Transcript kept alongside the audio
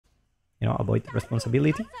you know, avoid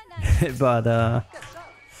responsibility. But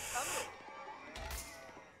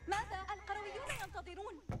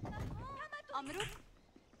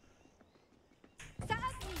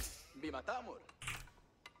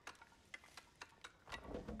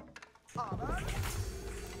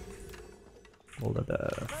hold at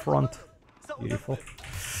the front. Beautiful.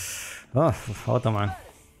 Oh, Ottoman.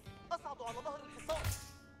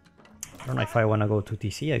 I don't know if I want to go to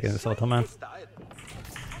TC against Ottoman.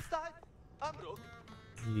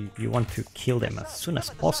 You want to kill them as soon as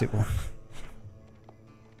possible.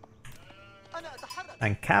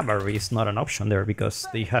 And cavalry is not an option there because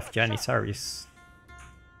they have Janissaries.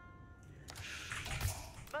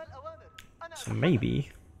 So maybe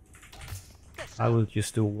I will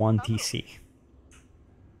just do 1 TC.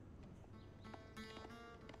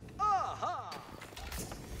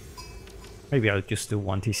 Maybe I'll just do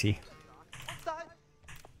 1 TC.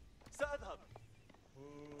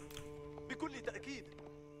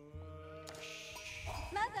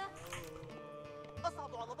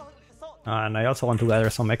 And I also want to gather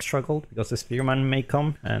some extra gold because the spearman may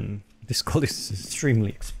come and this gold is extremely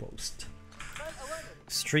exposed.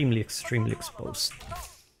 Extremely exposed.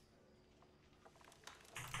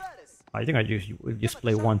 I think I will just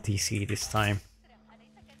play 1 TC this time.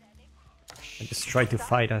 I just try to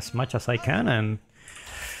fight as much as I can and,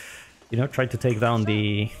 you know, try to take down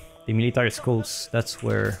the military schools. That's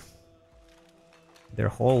where their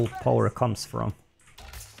whole power comes from.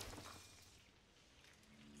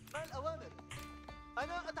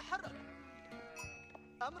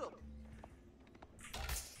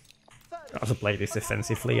 I also play this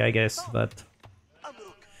defensively, I guess, but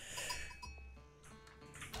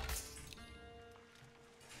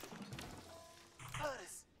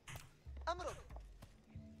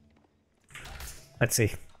let's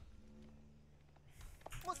see.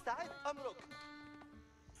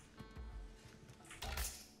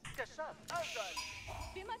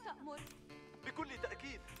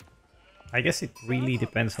 I guess it really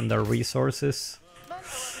depends on their resources.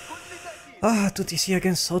 To TC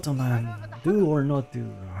against Ottoman. Do or not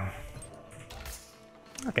do?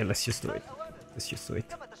 Okay, let's just do it. Let's just do it.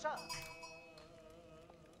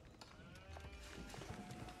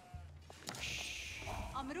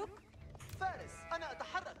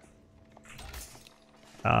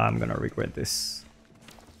 I'm gonna regret this.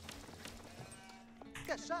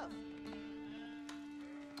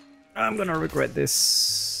 I'm gonna regret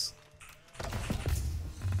this.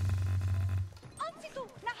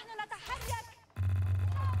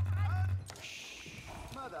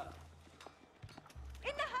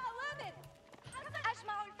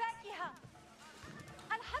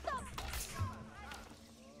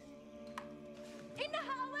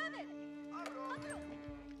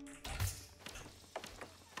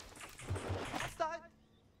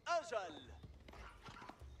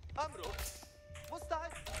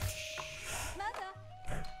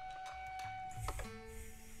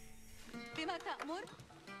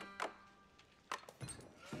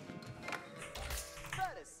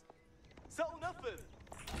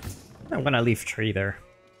 I'm gonna leave 3 there.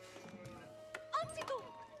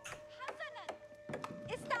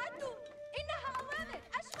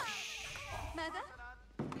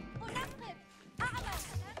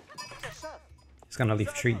 He's gonna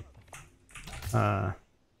leave 3. Yeah,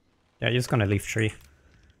 he's gonna leave 3.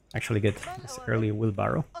 Actually good. This early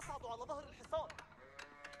wheelbarrow.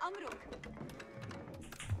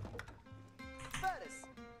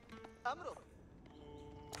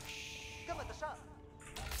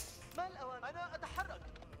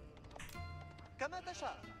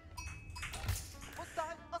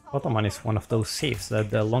 Ottoman is one of those saves that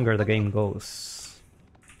the longer the game goes,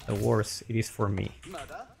 the worse it is for me.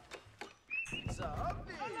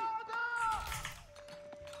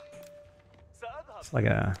 It's like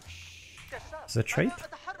a... Is it a trade?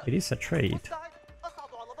 It is a trade.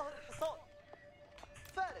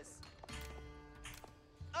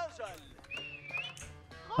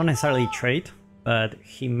 Not necessarily trade, but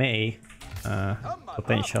he may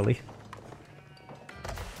potentially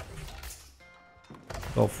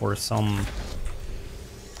go for some...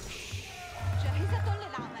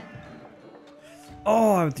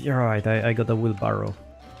 Oh, you're right, I got a wheelbarrow.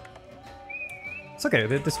 It's okay,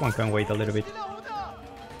 this one can wait a little bit.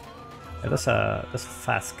 Yeah, that's a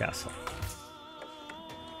fast castle.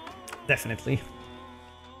 Definitely.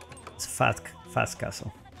 It's a fast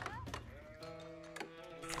castle.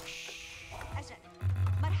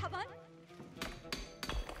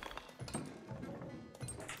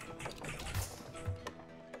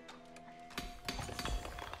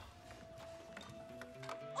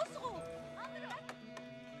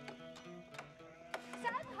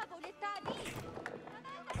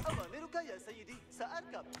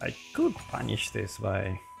 I could punish this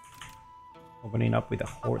by opening up with a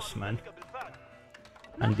horseman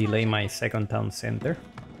and delay my second town center.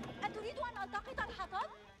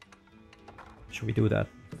 Should we do that?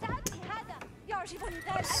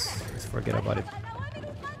 Let's forget about it.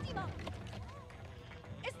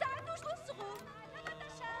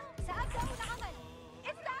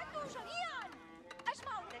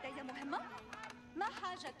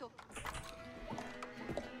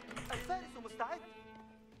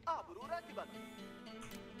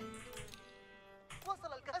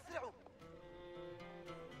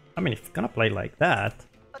 I mean, if you're gonna play like that,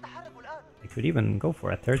 I could even go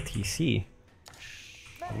for a third TC.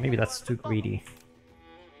 But maybe that's too greedy.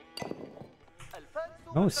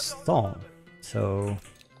 No stone, so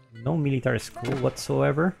no military school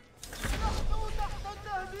whatsoever.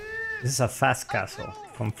 This is a fast castle,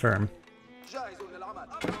 confirm.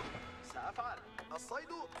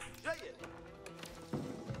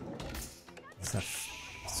 It's a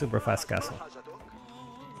super fast castle.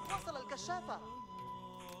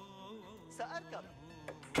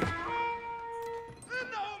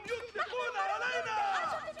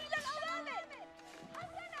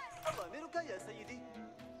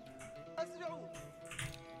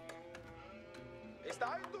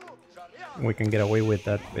 We can get away with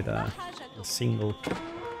that with a single.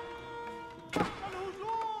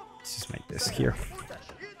 Let's just make this here.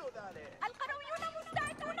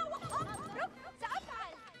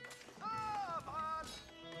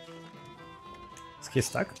 Is he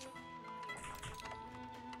stuck?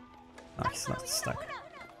 No, he's not stuck.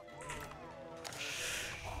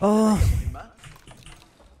 Oh,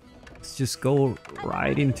 let's just go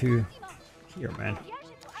right into here, man.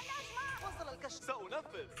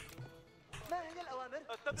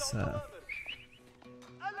 It's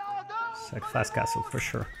like fast castle for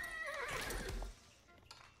sure.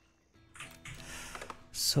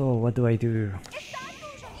 So what do I do?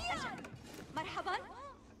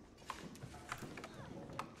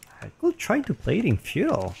 I could try to play it in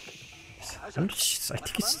feudal. I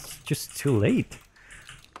think it's just too late.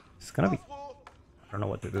 It's gonna be. I don't know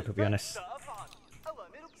what to do, to be honest.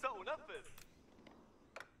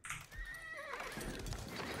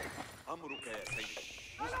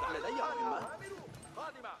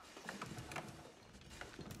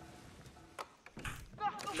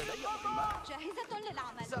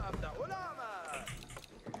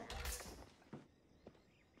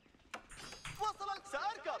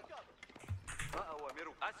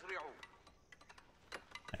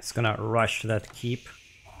 It's gonna rush that keep.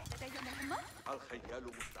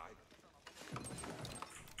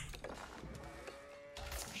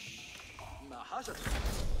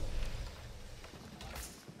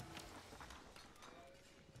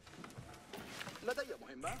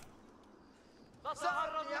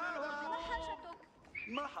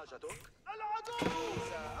 ما حاجتك؟ العدو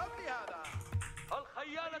سأبني هذا.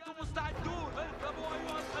 الخيالة مستعدون. اركبوا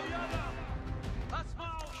أيها الخيالة.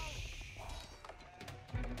 اسمعوا.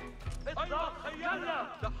 أيها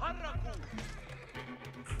الخيالة تحركوا.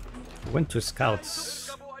 Went to scouts.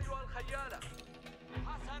 اركبوا أيها الخيالة.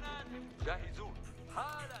 حسنا جاهزون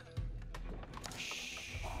حالا.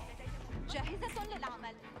 جاهزة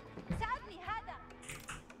للعمل. سأبني هذا.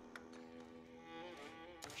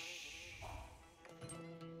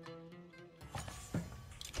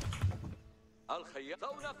 الخيال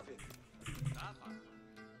سأنفذ.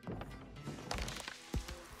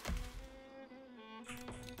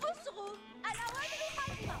 اصغوا الأوامر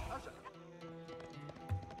حاسمة.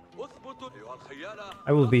 اثبتوا أيها الخيالة.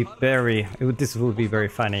 I will be very. This will be very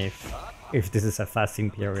funny if this is a fast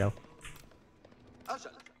imperial.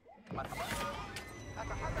 أجل. مرحبا.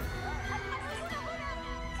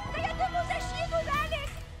 سيتم تشييد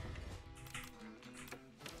ذلك.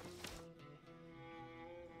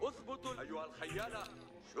 اثبتوا أيها الخيالة.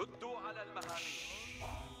 شدوا على المهام.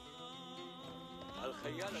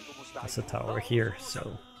 الخيالة مستعدة. There's a tower here,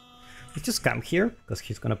 so let's just camp here because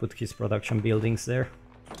he's gonna put his production buildings there.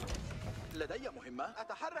 لدي مهمة.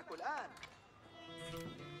 أتحرك الآن.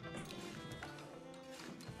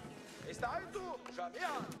 استعدوا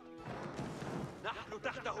جميعا. نحن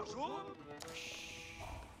تحت هجوم.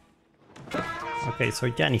 Okay, so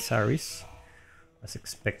Janissaries, as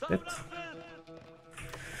expected.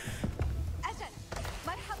 أجل.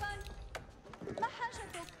 مرحبا. ما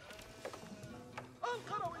حاجتك؟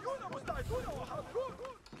 القرويون مستعدون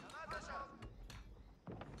وحاضرون.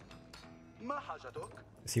 ما حاجتك؟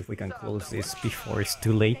 See if we can close this before it's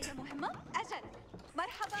too late. لدي مهمة؟ أجل.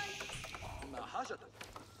 مرحبا. ما حاجتك؟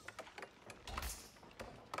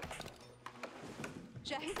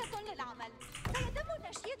 جاهزة للعمل. سيتم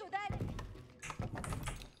تشييد ذلك.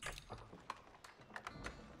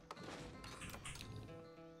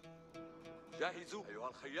 جاهزوا أيها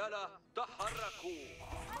الخيالة تحركوا.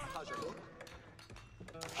 ما حاجتك؟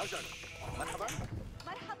 أجل. مرحبا.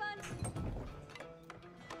 مرحبا.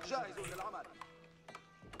 جاهز للعمل.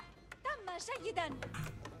 تم جيدا.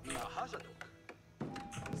 ما حاجتك؟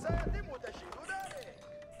 سيتم تشييد ذلك.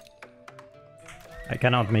 I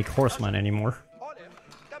cannot make horsemen anymore. أولم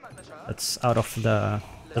كما تشاء. That's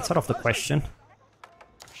out of the question.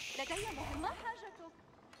 لدي مهمة. ما حاجتك؟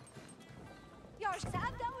 يورج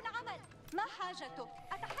سأبدأ العمل. ما حاجتك؟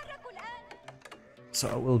 أتحرك الآن. So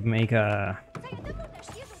I will make a سيتم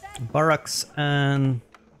تشييد ذلك. barracks and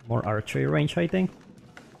more archery range, I think.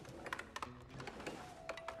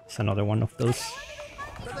 It's another one of those.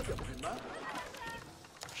 لدي مهمة.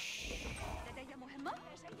 لدي مهمة.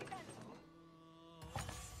 جيدا.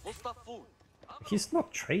 مصطفون He's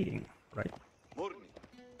not trading, right? مرني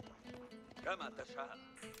كما تشاء.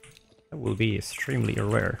 That will be extremely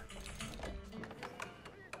rare.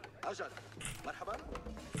 أجل. مرحبا.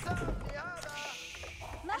 سأبني هذا.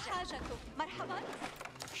 ما حاجتك؟ مرحبا.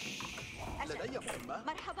 لدي مهمة.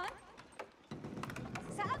 مرحبا.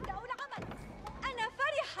 سأبدأ العمل. أنا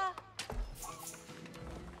فرحة.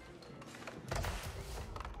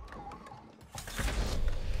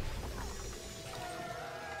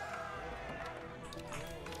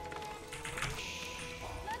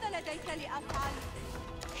 ماذا لديك لأفعل؟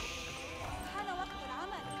 حان وقت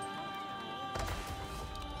العمل.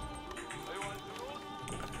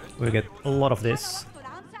 We'll get a lot of this. وقت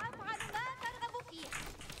العمل. سأفعل ما ترغب فيه.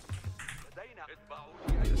 لدينا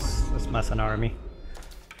اتبعوني أيها Let's mass an army.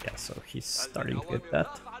 Yeah, so he's starting to get that.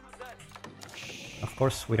 أفعل ذلك. Of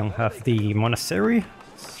course, we don't have the monastery,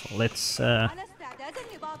 so let's على استعداد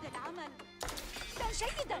لبعض العمل.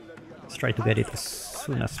 جيدا. try to get it as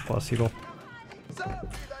soon as possible.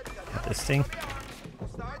 سأبني ذلك. This thing.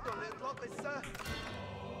 مستعد لإطلاق السهم.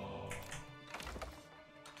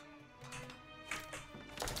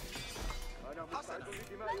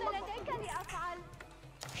 ماذا لديك لأفعل؟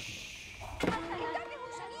 انتبهوا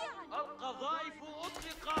جميعا. القذائف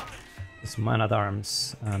أطلقت. This man at arms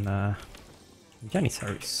and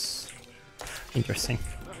Janissaries. Interesting.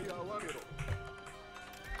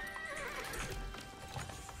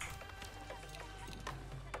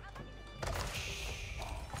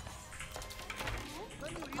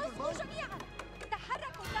 اصغوا جميعا.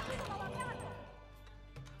 تحركوا داخل مواقعكم.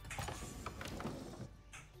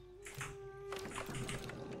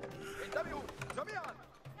 انتبهوا جميعا.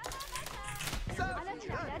 على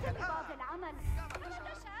استعداد لبعض العمل.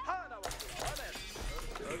 حان وقت العمل.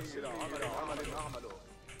 أرسل عمل أعمله.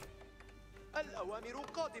 الأوامر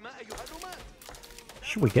قادمة أيها الأمات.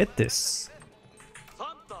 Should we get this?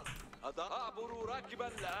 صمتا. هذا أعبر راكبا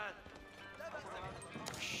الآن.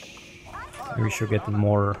 We should get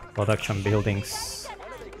more production buildings.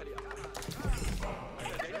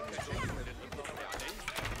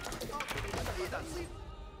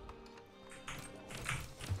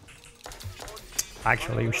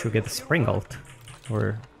 Actually, we should get the Springald.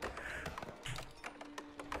 Or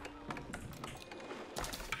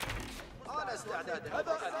على استعداد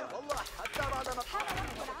هذا والله حتى بعد ما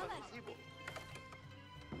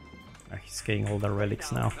he's getting all the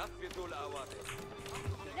relics now. نفذوا الأوامر.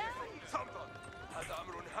 صمتا. هذا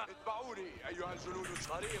أمر اتبعوني أيها الجنود.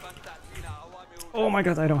 قريبا تأتينا أوامر. Oh my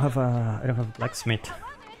god, I don't have a blacksmith.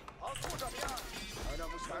 أنا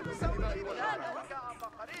مستعد للإماء والعمل.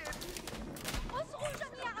 قريب. اصغوا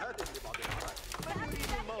جميعا. هذه لبعض العمل.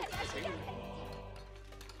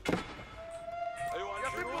 أيها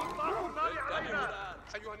الجنود انتبهوا الآن.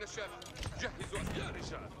 أيها النشال جهزوا يا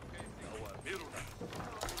رجال. أوامرنا.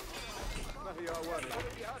 ما هي أوامر؟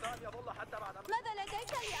 هذا أن يظل حتى بعد ماذا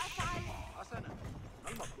لديك لأفعل؟ حسنا. ما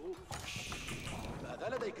المطلوب؟ ماذا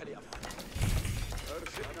لديك لأفعل؟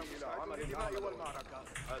 أرسلنا إلى عمل الدماء والمعركة.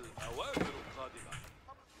 الأوامر القادمة.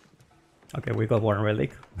 Okay, we got one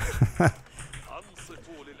relic.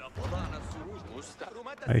 أنصتوا وضعنا السروج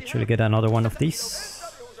I actually get another one of these.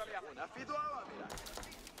 نفذوا أوامر.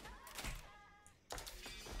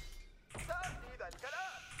 سأبني ذلك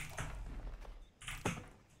الآن.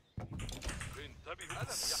 انتبهوا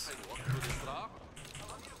ألم يحن وقت الإسراع؟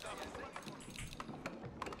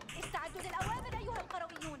 استعدوا للأوامر أيها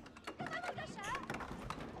القرويون. كما تشاء.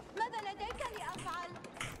 ماذا لديك لأفعل؟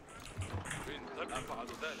 انتبهوا أفعل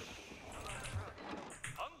ذلك.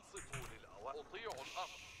 أنصتوا للأوامر. أطيعوا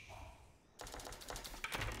الأمر.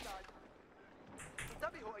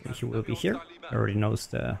 He will be here. He already knows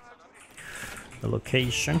the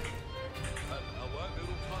location. الأوامر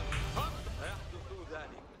القادمة. سيحدث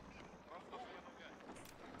ذلك.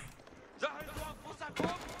 جهزوا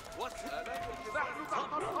أنفسكم وسألوا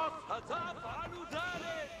سأفعل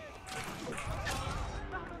ذلك.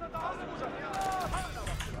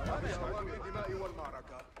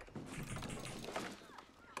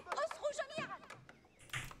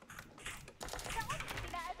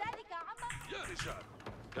 رجال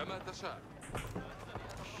كما تشاء.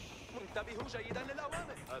 انتبهوا جيدا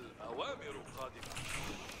للأوامر. الأوامر قادمة.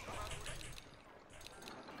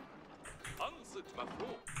 أنصت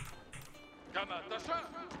مفهوم. كما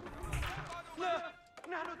تشاء. لا،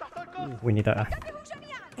 نحن تحت القصف. We need a انتبهوا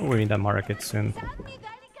جميعا. we need a market soon. سأبني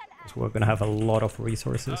ذلك الآن. So we're gonna have a lot of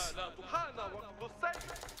resources. حان وقت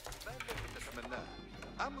السيف. ما الذي تتمناه؟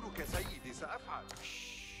 أمرك سيدي، سأفعل.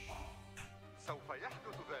 سوف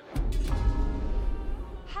يحدث ذلك.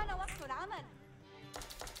 حان وقت العمل.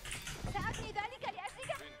 سأبني ذلك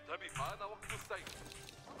لأجلك. انتبه، حان وقت السيف.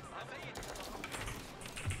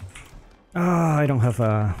 I don't have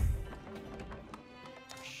a.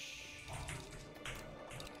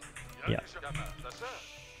 Yeah. كما تشاء.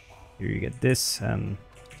 Here you get this and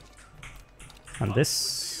this.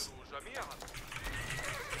 سيروا جميعا.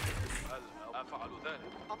 أفعل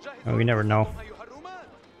ذلك. Oh, we never know. أيها الرومان.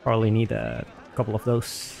 Probably need a couple of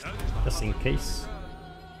those just in case.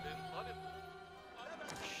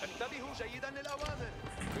 انتبهوا جيدا للأوامر.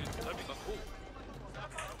 انتبه مفهوم.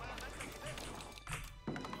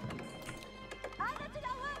 آلت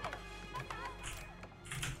الأوامر.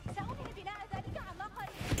 سأنهي بناء ذلك عما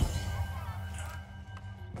قريب.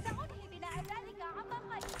 سأنهي بناء ذلك عما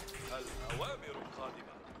قريب. الأوامر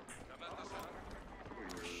قادمة. كما تشاء.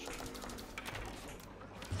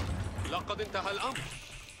 لقد انتهى الأمر.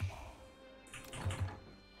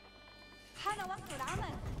 حان وقت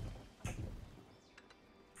العمل.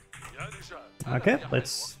 يا رجال. Okay,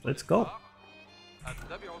 let's go.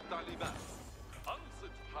 اتبعوا التعليمات.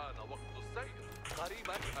 أنصت، حان وقت السير.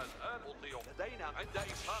 قريبا الآن أطيع. لدينا عند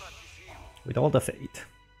إشارة سير. With all the fate.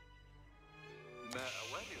 ما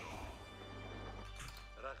أوامره؟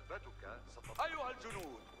 رغبتك أيها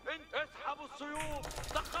الجنود، اسحبوا السيوف،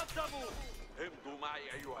 تقدموا. امضوا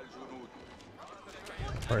معي أيها الجنود.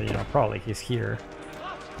 Or probably he's here.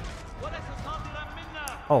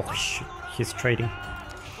 Oh shit, he's trading.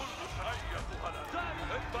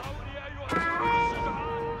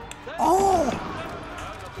 Oh!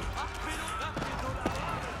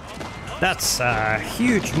 That's a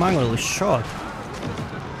huge Mongol shot.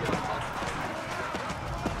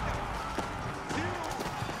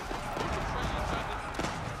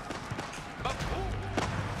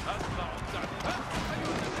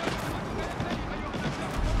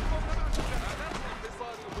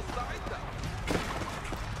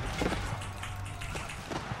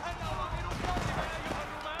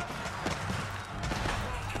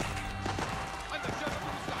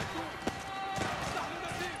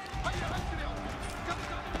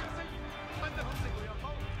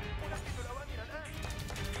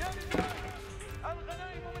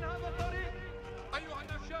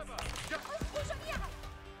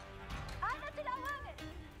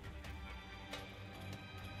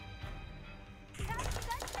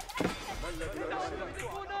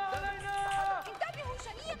 انتبهوا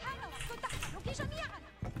جميعا. كنت أحملك جميعا.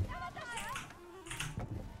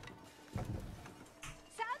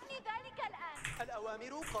 سأبني ذلك الآن.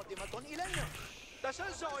 الأوامر قادمة إلينا.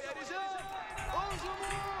 تشجعوا يا رجال.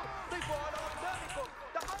 انظموا. قفوا على أقدامكم.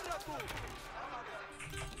 تحركوا.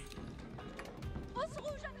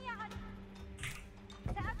 اصغوا جميعا.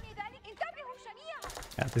 سأبني ذلك. انتبهوا جميعا.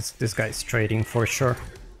 Yeah, this guy is trading for sure.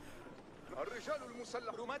 الرجال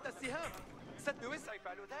المسلح. رماة السهام. سد وسع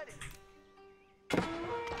فعل ذلك.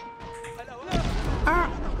 الأوامر.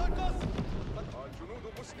 تحت القصف.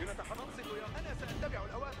 الجنود مسلمة. تحمصوا يا. أنا سأتبع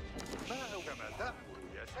الأوامر. ما هو كما تأمر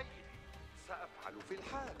يا سيدي. سأفعل في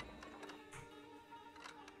الحال.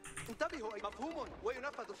 انتبهوا. مفهوم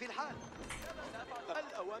وينفذ في الحال.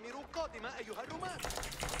 الأوامر قادمة أيها الرومان.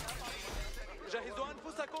 جهزوا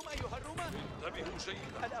أنفسكم أيها الرومان. انتبهوا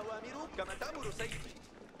جيدا. الأوامر كما تأمر سيدي.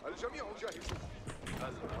 الجميع جاهزون.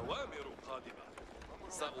 الأوامر قادمة.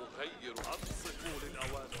 سأغير. أنصتوا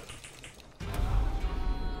للأوامر.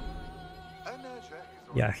 أنا جاهز.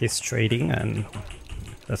 Yeah, he's trading and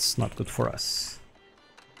that's not good for us.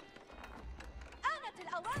 آنت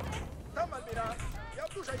الأوامر. تم البناء.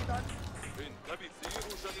 يبدو جيدا. انتبه،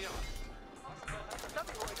 سيروا جميعا.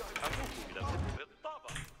 انتبهوا أيها أموت إلى ستر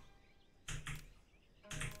الطابة.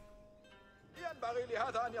 ينبغي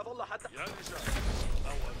لهذا أن يظل حتى. يا رجال.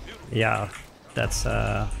 أوامر. Yeah, that's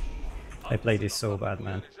I played this so bad,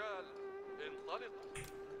 man. رجال، انطلقوا.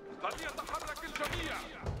 فليتحرك الجميع.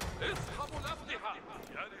 اسحبوا الأسلحة.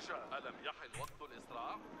 يا رجال، ألم يحل وقت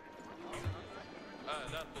الإسراع؟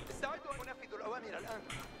 آلات. استعدوا أن ننفذ الأوامر الآن.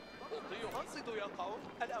 أطيع. أنصتوا يا قوم.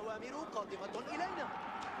 الأوامر قادمة إلينا.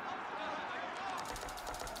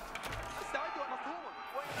 استعدوا. مفهوم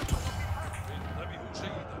وينفذ في الحال. انتبهوا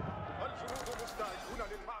جيدا. الجنود مستعدون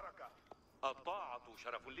للمعركة. الطاعة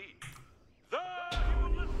شرف لي.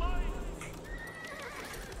 ذاهب للصيد.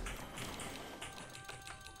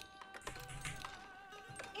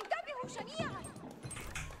 انتبهوا جميعا.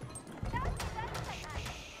 سأبني ذلك الآن.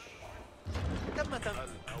 تم تنفيذ.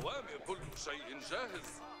 الأوامر كل شيء جاهز.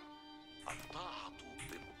 الطاعة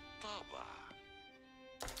بالطبع.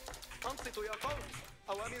 أنصتوا يا قوم،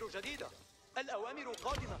 أوامر جديدة. الأوامر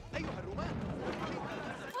قادمة أيها الرومان.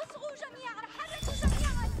 اصغوا جميعا، حركوا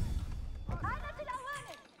جميعا. آنت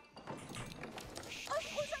الأوامر.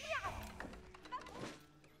 اصغوا جميعا.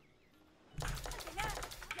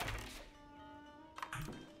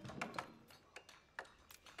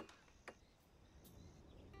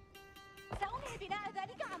 سأنهي بناء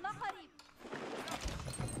ذلك عما قريب.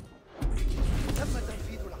 تم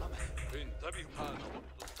تنفيذ العمل. انتبهوا، حان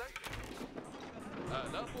وقت السير.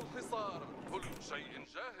 آلات الحصار، كل شيء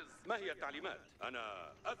جاهز. ما هي التعليمات؟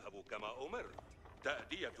 أنا أذهب كما أمرت.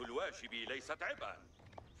 تأدية الواجب ليست عبئا.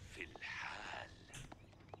 في الحال.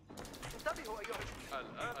 انتبهوا أيها الجنود.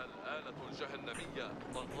 الآن الآلة الجهنمية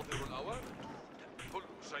تنتظر الأوامر. كل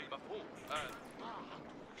شيء مفهوم. الطاعة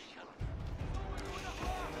شرف.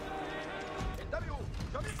 انتبهوا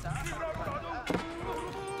جميعا.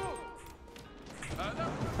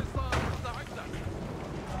 آلات الحصار مستعدة.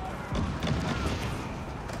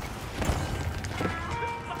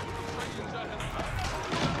 كل شيء جاهز.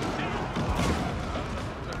 الآلة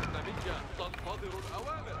الجهنمية تنتظر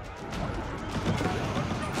الأوامر.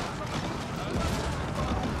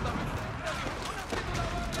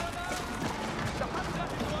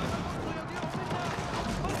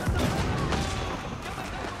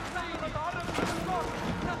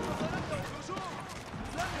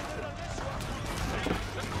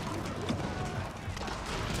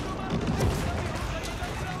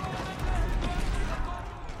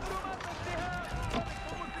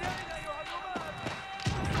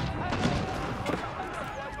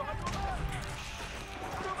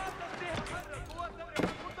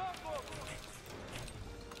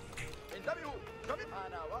 انتبهوا جميعا.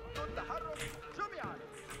 أنا وقت التحرك جميعا.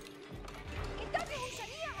 انتبهوا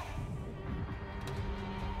جميعا.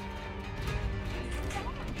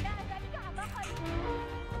 سأنهي بناء ذلك عما قريب.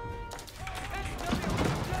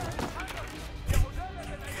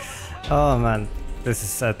 Oh man, this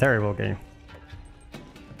is a terrible game.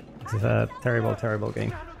 This is a terrible, terrible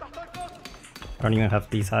game. I don't even have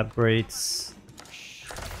these upgrades.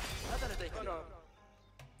 هذا لديك.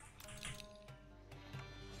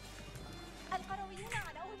 القرويون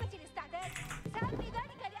على أهبة الاستعداد. سأبني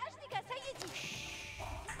ذلك لأجلك سيدي.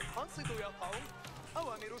 أنصتوا يا قوم،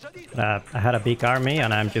 أوامر جديدة. I had a big army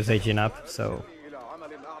and I'm just aging up, so إلى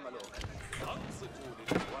عمل أعمله. أنصتوا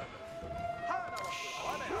للأوامر. حان وقت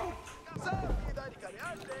العمل. سأبني ذلك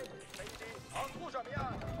لأجلك سيدي. أنصتوا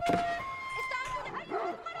جميعا. استعدوا أيها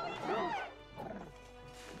القرويون.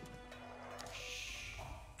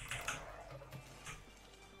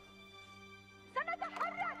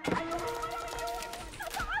 سنتحرك أيها القرويون.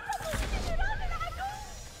 نتعرض لانتشار العدو.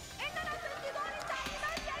 إننا في انتظار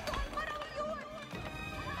التعليمات أيها القرويون.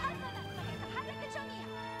 حسنا، فليتحرك الجميع.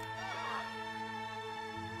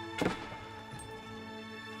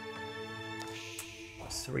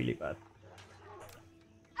 it's really bad.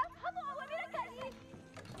 أفهم أوامرك لي.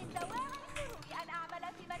 من دواعي السرور أن أعمل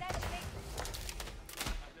في منازلك.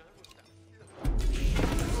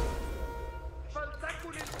 فلتكن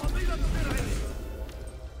الفضيلة درعي.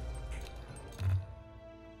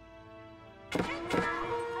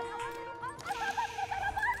 الأوامر قد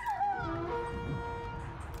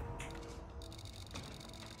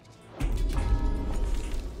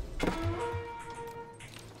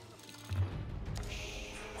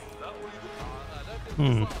لا أريد مع آلات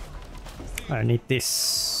الحصار. I need this.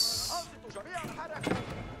 أنصتوا جميعا. حركوا.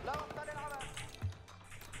 لا وقت للعمل.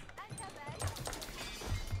 أنت بارد.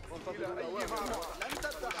 إلى أي معركة لن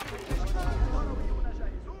تتحمل. القرويون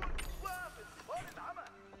جاهزون وفي انتظار العمل.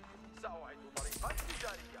 سأعد طريقا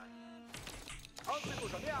تجاريا. أنصتوا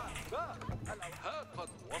جميعا. ها قد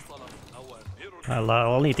وصلت أوامرنا. The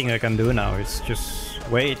only thing I can do now is just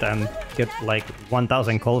wait and get like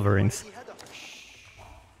 1,000 culverins.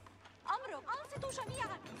 أمرك. أنصتوا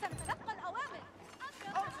جميعا. سنتلقى الأوامر.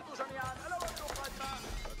 أنصتوا جميعا. الأوامر قادمة.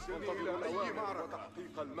 إلى أي معركة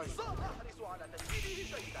تحقيق المجد. سأحرص على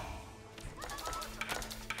تنفيذه جيدا.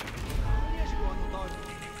 من يجب أن نطالب؟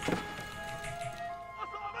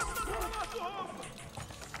 أصابتنا ضرباتهم.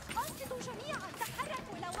 أنصتوا جميعا.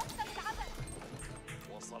 تحركوا لا وقت للعمل.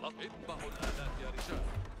 وصلت. اتبعوا الآلات يا رجال.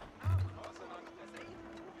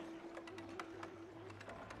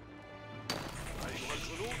 أيها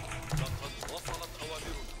الجنود، لقد وصلت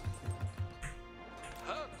أوامرنا.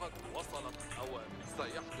 ها قد وصلت أوامر.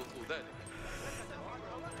 سيحدث ذلك.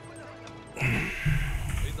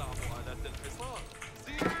 ادعموا آلات الحصار.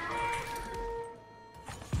 سيروا.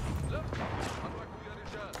 لا تتحركوا يا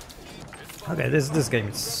رجال. Okay, this game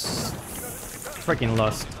is freaking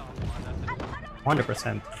lost.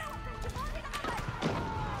 100%.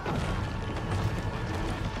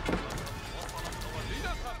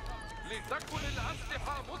 لتكن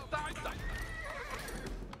الأسلحة مستعدة.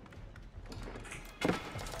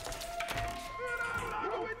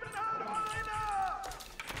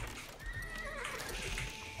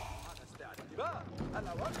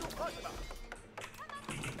 الأوامر قادمة.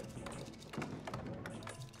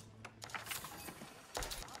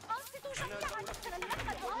 أنصتوا جميعا، سنتلقى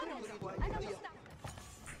الأوامر. أنا مستعد.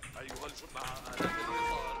 أيها الجماعة آلات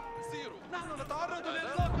الحصار سيروا. نحن نتعرض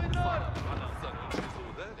لإطلاق النار. أنا سننجز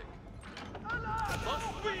ذلك.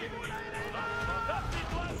 تصويب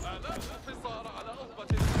آلات الحصار على أهبة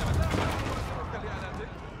الاستعداد.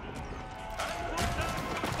 كالإعلانات.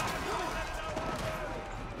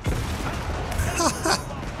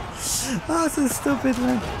 Oh, so stupid,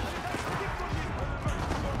 man.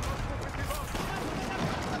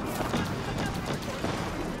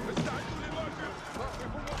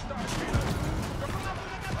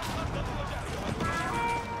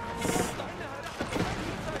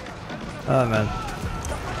 Oh man,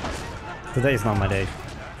 today is not my day.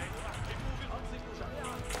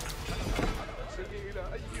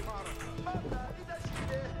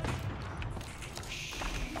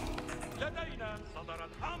 لدينا صدر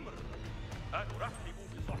الأمر. أنرحب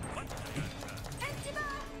بصحبتك يا شباب.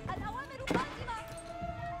 انتباه، الأوامر قادمة.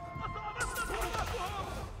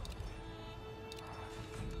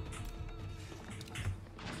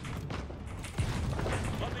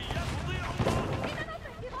 قضية تضيع. إننا في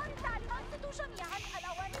انتظار التعليمات. أنصتوا جميعا،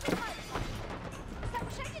 الأوامر قادمة.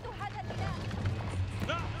 سأشيد هذا النداء.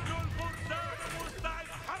 نحن الفرسان المستعد.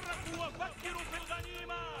 تحركوا وفكروا في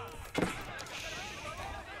الغنيمة.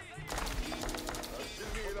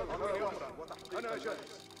 أنا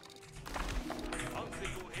جاهز.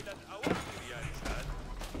 أنصتوا إلى الأوامر يا رجال.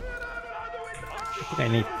 I think I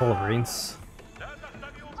need Wolverines. لا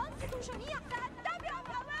تختبئوا. أنصتوا جميعا، سأتبع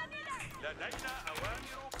أوامرك. لدينا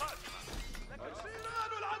أوامر قادمة.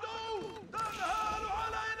 اكسران العدو تنهال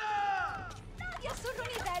علينا.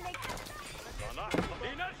 يسرني ذلك. لنحظى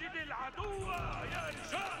لنجد العدو يا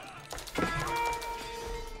رجال.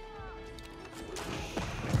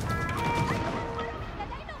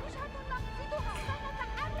 لدينا وجهة نقصدها.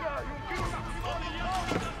 سنتحرك.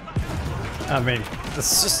 I mean,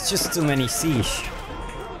 there's just too many siege.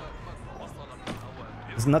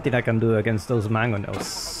 There's nothing I can do against those mangonels.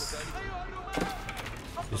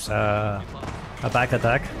 Just a back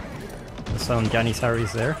attack. Some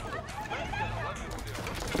Janissaries there.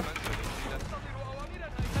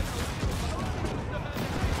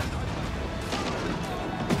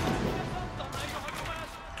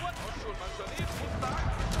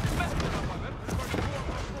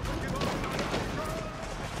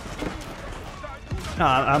 No,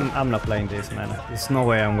 I'm not playing this, man. There's no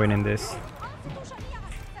way I'm winning this.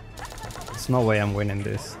 There's no way I'm winning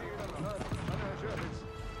this.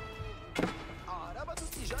 عربة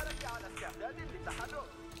التجارة على استعداد للتحرك.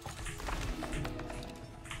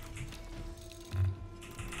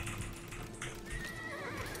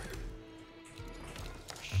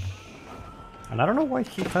 And I don't know why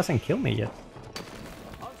he hasn't killed me yet.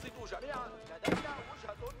 أنصتوا جميعا، لدينا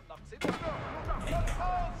وجهة نقصدها.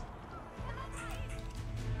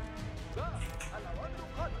 الأوامر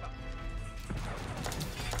قادمة.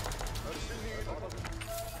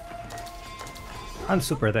 I'm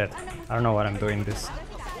super dead. I don't know what I'm doing this.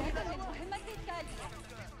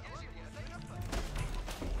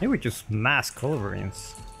 Maybe just mass Wolverines.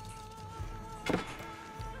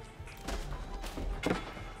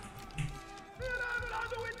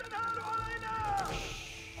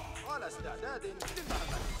 على استعداد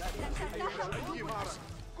للمعركة.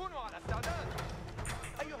 كونوا على استعداد.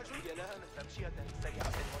 أيها الجندي الآن تمشية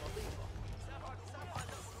سريعة ولطيفة.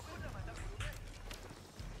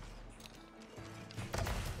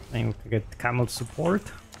 I think we could get camel support.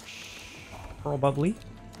 Probably.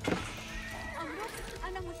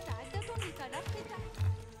 أنا مستعدة لتلقيك.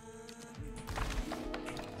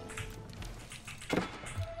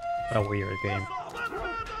 What a weird game.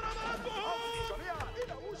 جميعا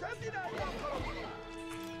إلى وجهتنا يا قرابين.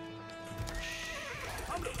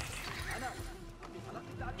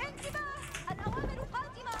 انتباه، الأوامر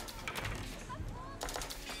قادمة.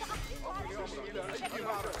 سأحرص على تشجيع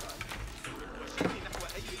نحو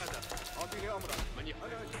أي هدف. أعطيني أمرا. من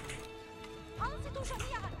يحتاج؟ أنصتوا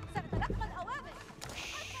جميعا، سنتلقى الأوامر.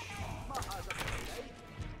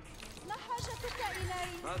 ما حاجتك إلي؟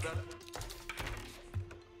 ماذا؟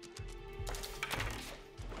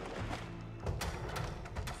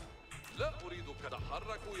 لا أريدك.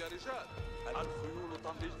 تحركوا يا رجال. الخيول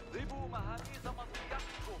اجذبوا مهاميز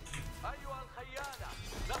مطيتكم أيها الخيانة.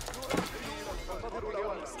 نحن راقدون.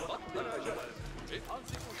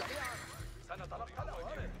 أنصتوا جميعا، سنتلقى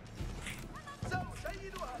الأوامر.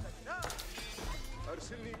 سأشيد هذا البناء.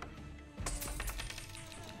 أرسلني.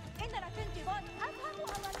 إننا في انتظار. أفهم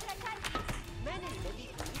أوامرك كالي. من الذي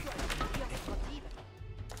يريد أن يحييه قتيلا؟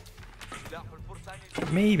 سلاح الفرسان.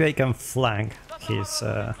 Maybe I can flank his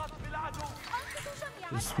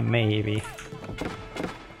maybe.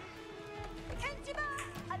 انتباه،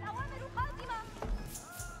 الأوامر قادمة.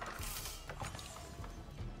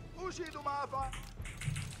 أشيد ما أفعل.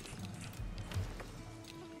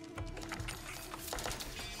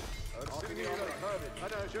 أرسلني إلى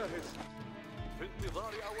الخارج. أنا جاهز. في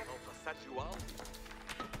انتظار أوامر فوق السد والأرض.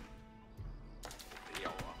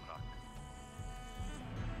 اطيعوا أمرك.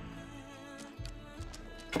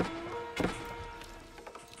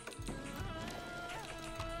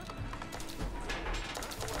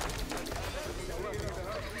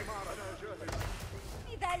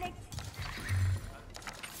 لذلك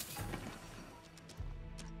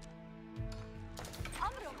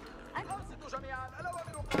أمرك. أنصتوا جميعا،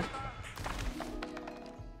 الأوامر قادمة.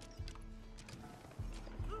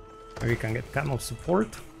 Maybe we can get camel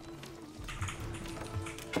support.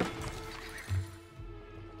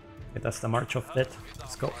 Okay, that's the March of Death.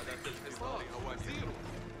 Let's go.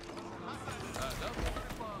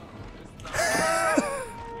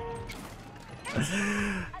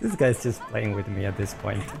 This guy's just playing with me at this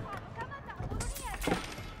point.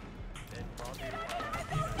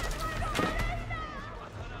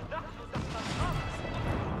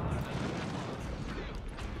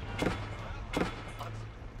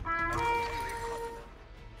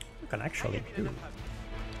 You can actually do.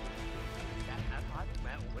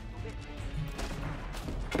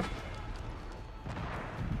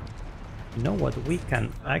 You know what we can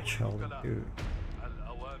actually do?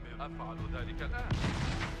 الأوامر. أفعل ذلك الآن.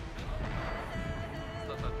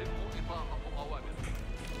 ستتم إطاعة أوامر.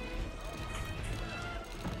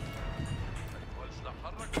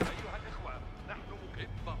 ولنتحرك أيها الإخوة. نحن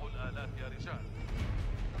اتبعوا الآلاف يا رجال.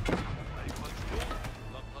 أيها الجنود،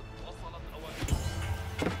 لقد وصلت أوامر.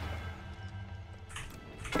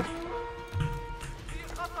 في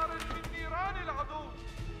خطر من نيران العدو.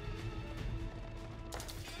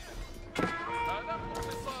 أنا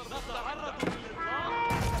انتصار. نتعرض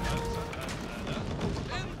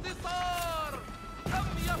انتصار. لم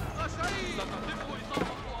يبق شيء. ستتم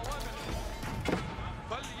إطاعة أوامر.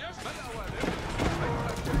 فليشمل أوامر.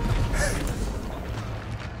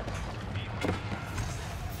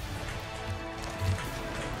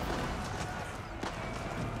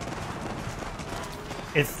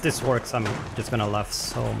 If this works, I'm just gonna laugh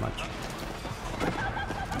so much.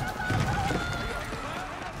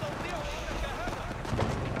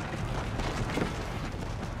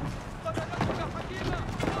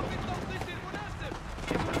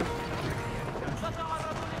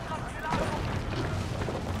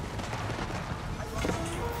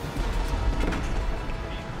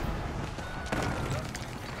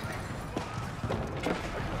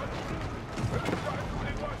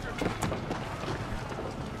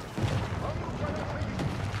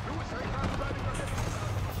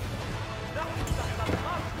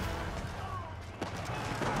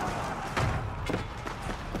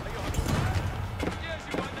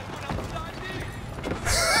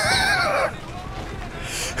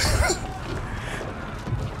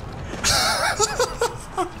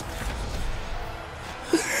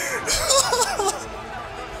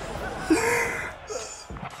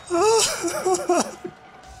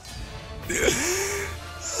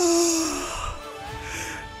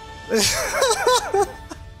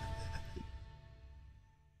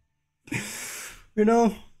 You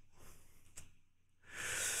know,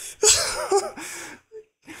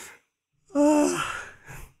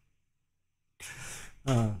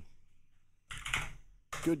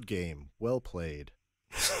 Good game. Well played.